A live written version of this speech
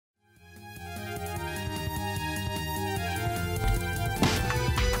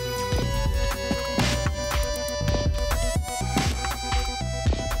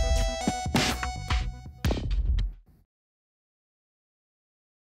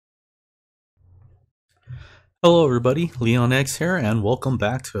Hello everybody, LeonX here, and welcome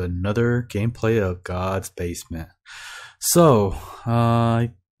back to another gameplay of God's Basement. So,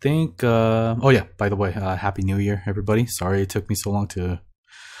 I think, oh yeah, by the way, Happy New Year everybody. Sorry it took me so long to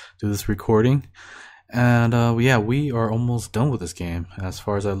do this recording. And yeah, we are almost done with this game. As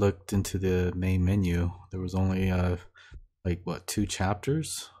far as I looked into the main menu, there was only, like, what, two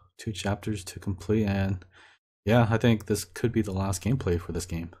chapters? Two chapters to complete, and yeah, I think this could be the last gameplay for this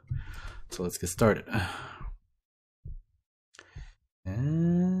game. So let's get started.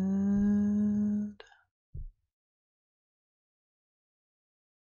 And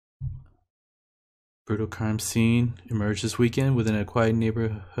brutal crime scene emerged this weekend within a quiet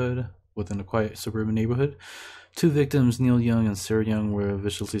suburban neighborhood. Two victims, Neil Young and Sarah Young, were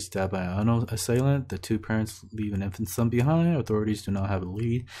viciously stabbed by an unknown assailant. The two parents leave an infant son behind. Authorities do not have a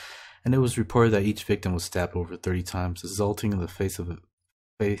lead, and it was reported that each victim was stabbed over 30 times, resulting in the face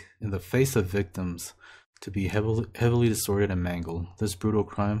of victims to be heavily distorted and mangled. This brutal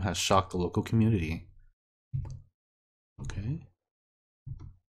crime has shocked the local community. Okay.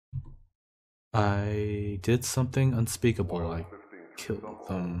 I did something unspeakable. I killed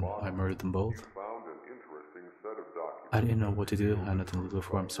them. I murdered them both. I didn't know what to do. I had nothing to live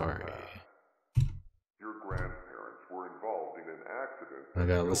for. I'm sorry. Your grandparents were involved in an accident. I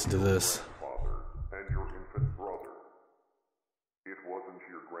gotta listen to this. And your infant brother. It wasn't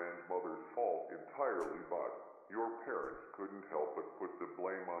your grandmother's fault entirely, but your parents couldn't help but put the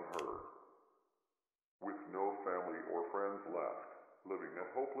blame on her. With no family or friends left, living a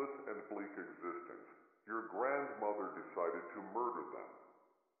hopeless and bleak existence, your grandmother decided to murder them.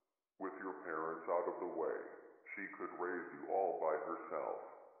 With your parents out of the way, she could raise you all by herself.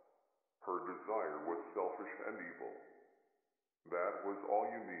 Her desire was selfish and evil. That was all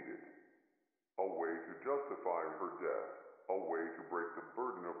you needed. A way to justify her death, a way to break the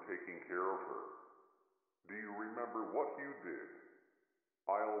burden of taking care of her. Do you remember what you did?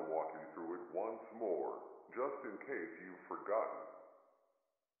 I'll walk you through it once more, just in case you've forgotten.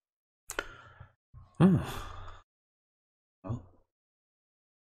 Well,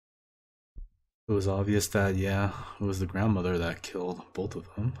 it was obvious that, yeah, it was the grandmother that killed both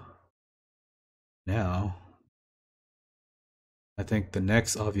of them. Now, I think the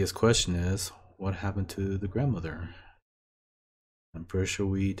next obvious question is, what happened to the grandmother? I'm pretty sure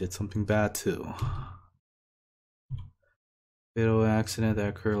we did something bad too. Fatal accident that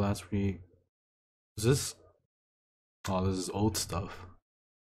occurred last week. Is this? Oh, this is old stuff.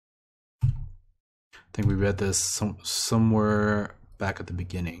 I think we read this somewhere back at the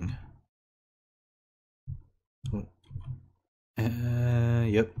beginning.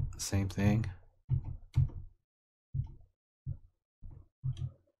 Yep, same thing.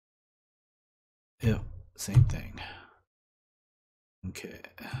 Yep, same thing. Okay.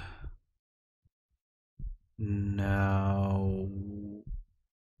 Now,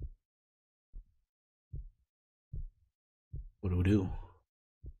 what do we do?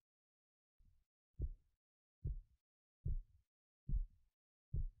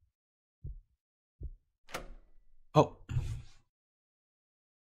 Oh.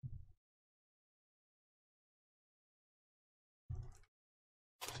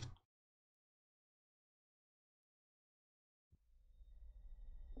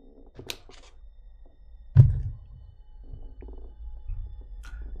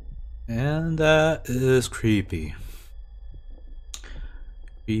 And that is creepy.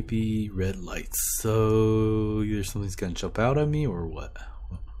 Creepy red lights. So either something's gonna jump out at me or what?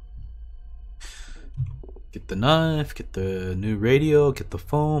 Get the knife, get the new radio, get the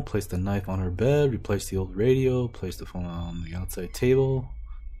phone, place the knife on her bed, replace the old radio, place the phone on the outside table.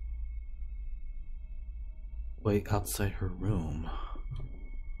 Wait outside her room.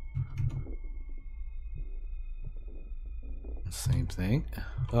 Same thing.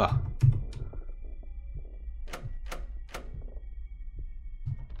 Ah.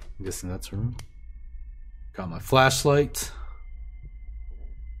 I'm guessing that's her room. Got my flashlight.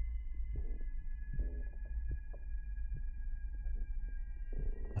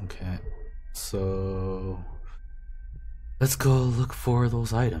 Okay. So let's go look for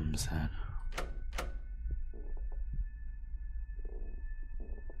those items then.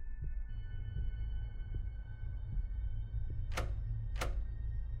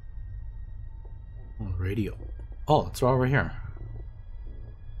 Radio. Oh, it's all right here.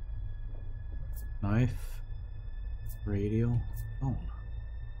 Knife, radio, phone.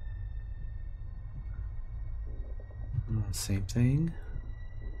 Same thing.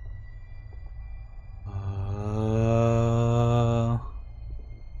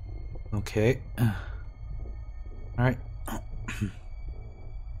 Okay. All right.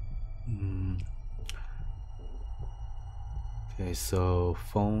 Okay, so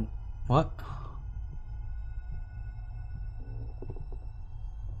phone. What?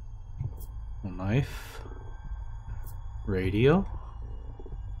 A knife. Radio.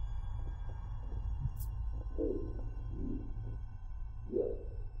 Yes,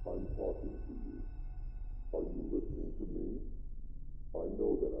 I'm talking to you. Are you listening to me? I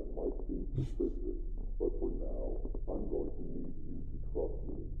know that I might seem suspicious, but for now, I'm going to need you to trust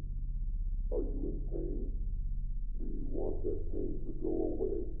me. Are you in pain? Do you want that pain to go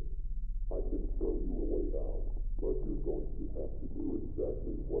away? I can show you a way out, but you're going to have to do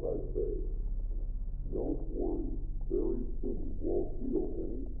exactly what I say. Don't worry, very soon you won't feel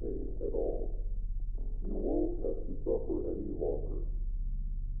any pain at all. You won't have to suffer any longer.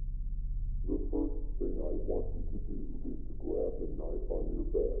 The first thing I want you to do is to grab the knife on your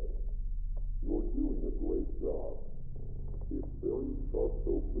bed. You're doing a great job. It's very sharp,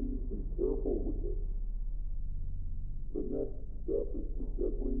 so please be careful with it. The next step is to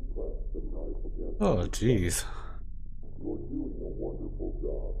gently press the knife against Oh, your jeez. stomach. You're doing a wonderful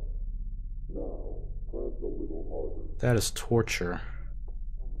job. Now, press a little harder. That is torture.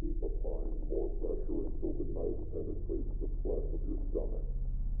 Keep applying more pressure until the knife penetrates the flesh of your stomach.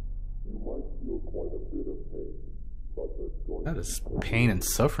 You might feel quite a bit of pain, but that's going That to is be pain and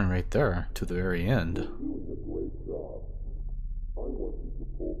suffering right there to the very end. You're doing a great job. I want you to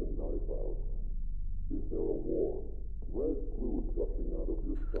pull the knife out. Is there a warm, red fluid gushing out of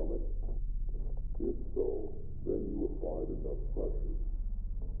your stomach? If so, then you applied enough pressure.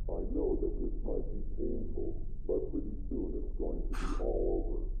 I know that this might be painful, but pretty soon it's going to be all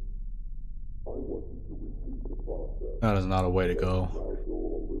over. I want you to repeat the process. That is not a way to go. Now go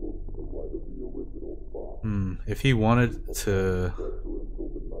a little to the right of the original spot. If he wanted Pressure until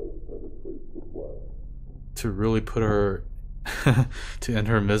the knife penetrates the flesh. to really put her to end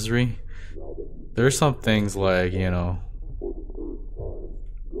her misery, Now that you there's some things like, you know, for the third time,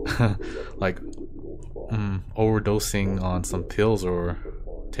 go to the left like of the original spot. overdosing on some pills or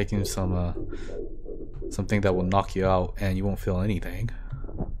taking something that will knock you out and you won't feel anything.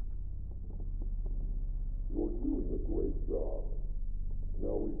 You're doing a great job.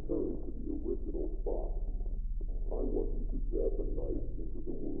 Now return to the original spot. I want you to jab the knife into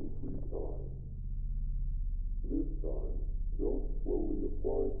the wound 3 times. This time, don't slowly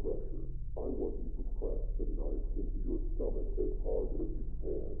apply pressure. I want you to press the knife into your stomach as hard as you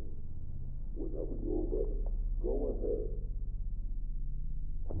can. Whenever you're ready, go ahead.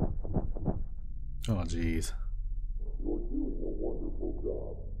 Oh, jeez. You're doing a wonderful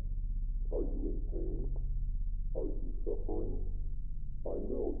job. Are you in pain? Are you suffering? I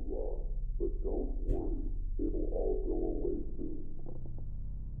know you are, but don't worry. It'll all go away soon.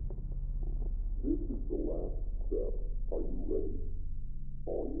 This is the last step. Are you ready?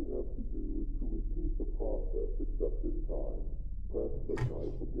 All you have to do is to repeat the process, except this time, press the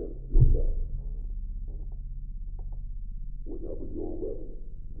knife against your neck. Whenever you're ready,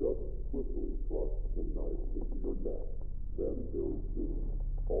 just swiftly thrust the knife into your neck. Then very soon,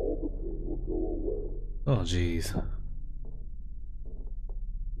 all the pain will go away. Oh, jeez.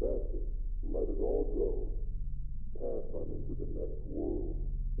 That's it. Let it all go. Pass on into the next world,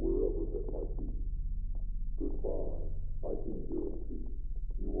 wherever that might be. Goodbye. I can guarantee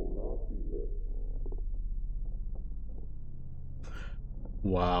you will not be missed.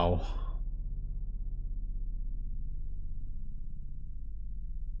 Wow.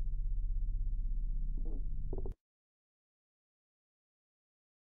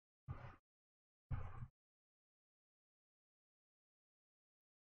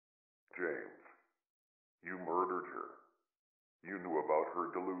 James, you murdered her. You knew about her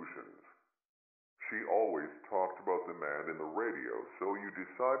delusions. She always talked about the man in the radio, so you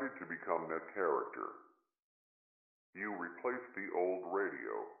decided to become that character. You replaced the old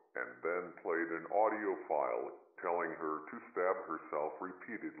radio, and then played an audio file telling her to stab herself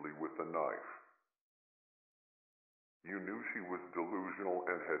repeatedly with a knife. You knew she was delusional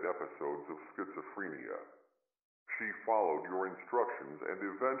and had episodes of schizophrenia. She followed your instructions and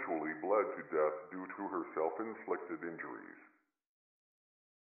eventually bled to death due to her self-inflicted injuries.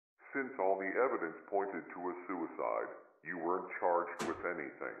 Since all the evidence pointed to a suicide, you weren't charged with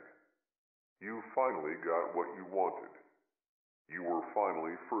anything. You finally got what you wanted. You were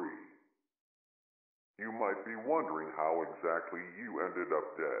finally free. You might be wondering how exactly you ended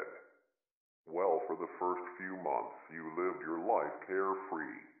up dead. Well, for the first few months, you lived your life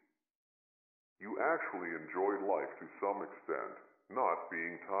carefree. You actually enjoyed life to some extent, not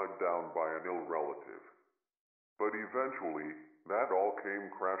being tied down by an ill relative. But eventually, that all came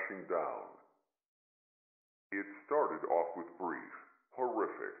crashing down. It started off with brief,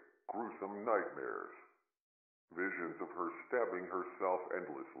 horrific, gruesome nightmares. Visions of her stabbing herself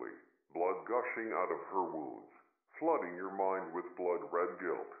endlessly, blood gushing out of her wounds, flooding your mind with blood-red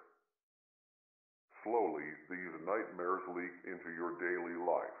guilt. Slowly, these nightmares leaked into your daily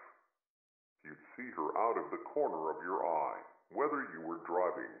life. You'd see her out of the corner of your eye, whether you were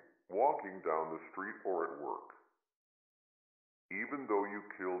driving, walking down the street, or at work. Even though you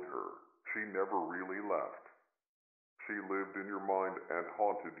killed her, she never really left. She lived in your mind and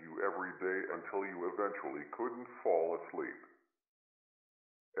haunted you every day until you eventually couldn't fall asleep.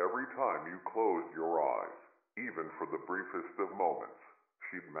 Every time you closed your eyes, even for the briefest of moments,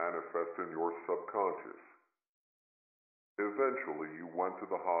 she'd manifest in your subconscious. Eventually you went to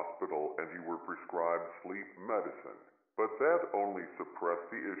the hospital and you were prescribed sleep medicine, but that only suppressed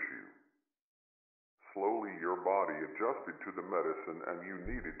the issue. Slowly your body adjusted to the medicine and you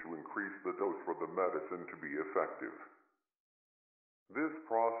needed to increase the dose for the medicine to be effective. This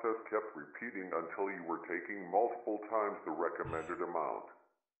process kept repeating until you were taking multiple times the recommended amount.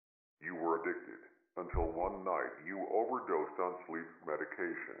 You were addicted until one night you overdosed on sleep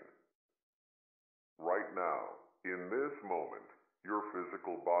medication. Right now, in this moment, your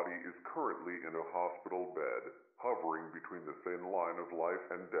physical body is currently in a hospital bed, hovering between the thin line of life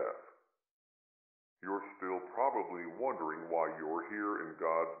and death. You're still probably wondering why you're here in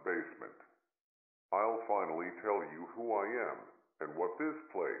God's basement. I'll finally tell you who I am and what this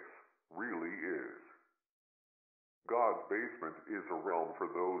place really is. God's basement is a realm for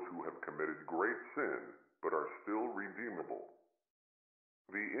those who have committed great sin but are still redeemable.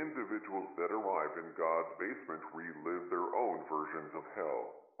 The individuals that arrive in God's basement relive their own versions of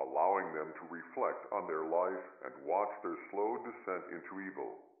hell, allowing them to reflect on their life and watch their slow descent into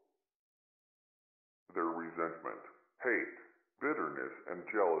evil. Their resentment, hate, bitterness, and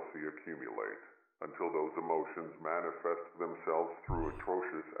jealousy accumulate until those emotions manifest themselves through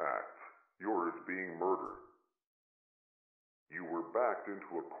atrocious acts, yours being murder. You were backed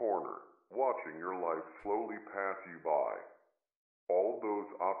into a corner, watching your life slowly pass you by. All those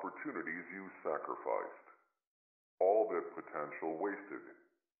opportunities you sacrificed. All that potential wasted.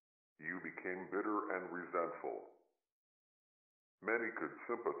 You became bitter and resentful. Many could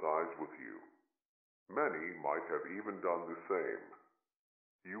sympathize with you. Many might have even done the same.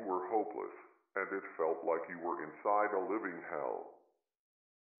 You were hopeless, and it felt like you were inside a living hell.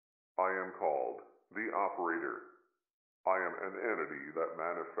 I am called the Operator. I am an entity that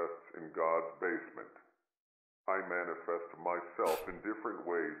manifests in God's basement. I manifest myself in different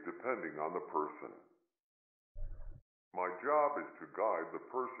ways depending on the person. My job is to guide the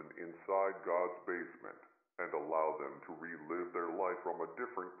person inside God's basement and allow them to relive their life from a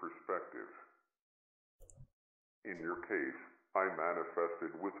different perspective. In your case, I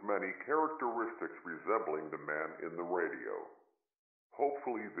manifested with many characteristics resembling the man in the radio.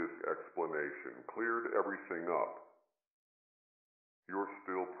 Hopefully this explanation cleared everything up. You're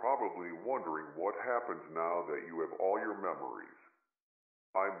still probably wondering what happens now that you have all your memories.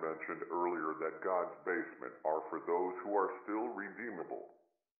 I mentioned earlier that God's basement are for those who are still redeemable.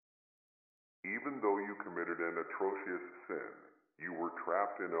 Even though you committed an atrocious sin, you were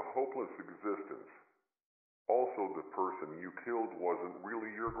trapped in a hopeless existence. Also, the person you killed wasn't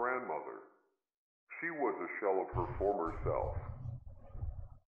really your grandmother. She was a shell of her former self.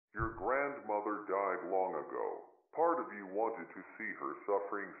 Your grandmother died long ago. Part of you wanted to see her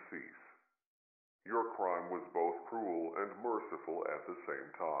suffering cease. Your crime was both cruel and merciful at the same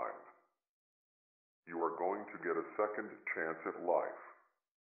time. You are going to get a second chance at life.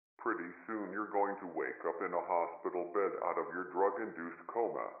 Pretty soon you're going to wake up in a hospital bed out of your drug-induced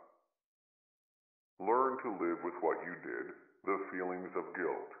coma. Learn to live with what you did. The feelings of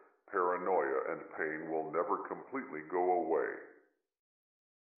guilt, paranoia, and pain will never completely go away.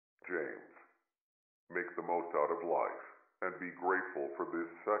 James, make the most out of life and be grateful for this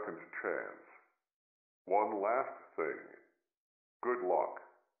second chance. One last thing. Good luck.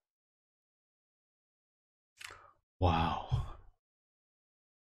 Wow.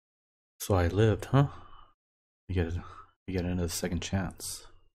 So I lived, huh? You get another second chance.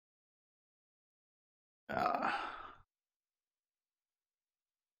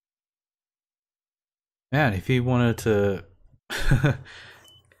 Man, if he wanted to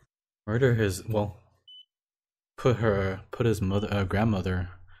murder his, well, put his grandmother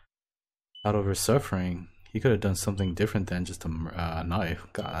out of her suffering, he could have done something different than just a knife.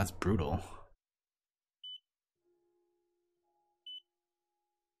 God, that's brutal.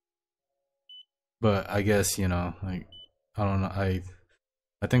 But I guess, you know, like, I don't know,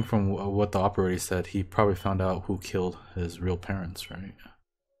 I think from what the operator said, he probably found out who killed his real parents, right?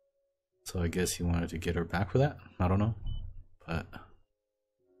 So I guess he wanted to get her back for that. I don't know, but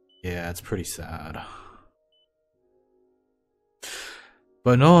yeah, it's pretty sad.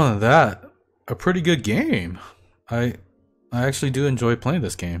 But no, other than that, a pretty good game. I I actually do enjoy playing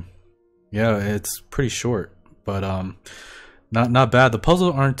this game. Yeah, it's pretty short, but not bad. The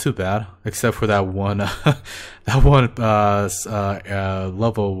puzzles aren't too bad, except for that one that one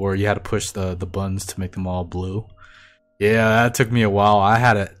level where you had to push the buttons to make them all blue. Yeah, that took me a while. I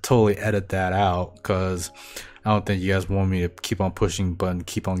had to totally edit that out because I don't think you guys want me to keep on pushing button,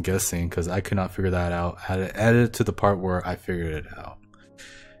 keep on guessing, because I could not figure that out. I had to edit it to the part where I figured it out.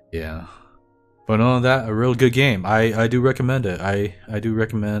 Yeah. But other than that, a real good game. I do recommend it. I do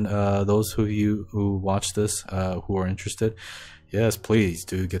recommend those of you who watch this who are interested. Yes, please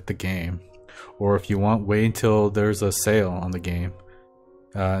do get the game. Or if you want, wait until there's a sale on the game.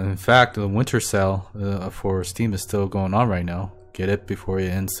 In fact, the winter sale for Steam is still going on right now. Get it before it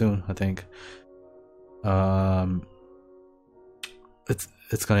ends soon, I think.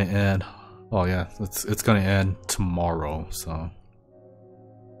 It's gonna end. Oh yeah, it's gonna end tomorrow. So.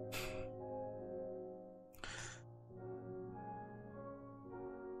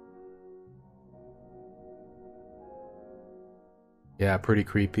 Yeah, pretty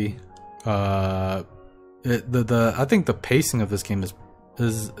creepy. I think the pacing of this game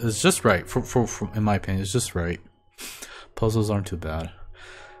is just right for in my opinion. It's just right. Puzzles aren't too bad.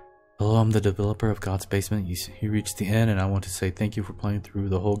 Hello, I'm the developer of God's Basement. You reached the end, and I want to say thank you for playing through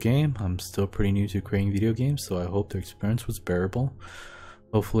the whole game. I'm still pretty new to creating video games, so I hope the experience was bearable.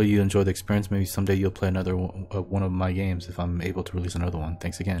 Hopefully you enjoyed the experience. Maybe someday you'll play another one of my games if I'm able to release another one.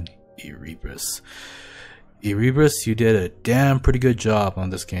 Thanks again, Erebus. Erebus, you did a damn pretty good job on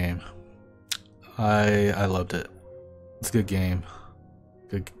this game. I loved it. It's a good game.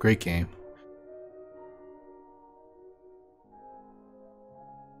 Great game.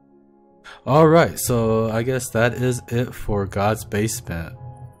 Alright, so I guess that is it for God's Basement.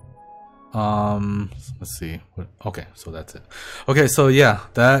 Let's see. Okay, so that's it. Okay, so yeah,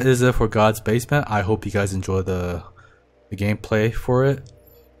 that is it for God's Basement. I hope you guys enjoy the gameplay for it.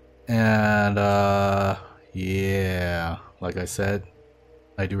 And yeah, like I said,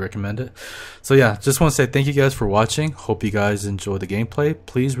 I do recommend it. So yeah, just want to say thank you guys for watching. Hope you guys enjoy the gameplay.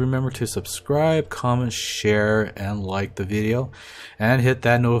 Please remember to subscribe, comment, share, and like the video, and hit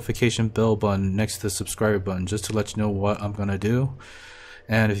that notification bell button next to the subscribe button just to let you know what I'm gonna do.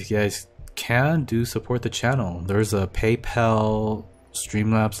 And if you guys can, do support the channel. There's a PayPal,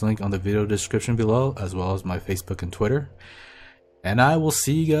 Streamlabs link on the video description below, as well as my Facebook and Twitter. And I will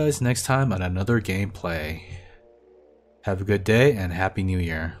see you guys next time on another gameplay. Have a good day and Happy New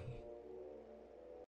Year.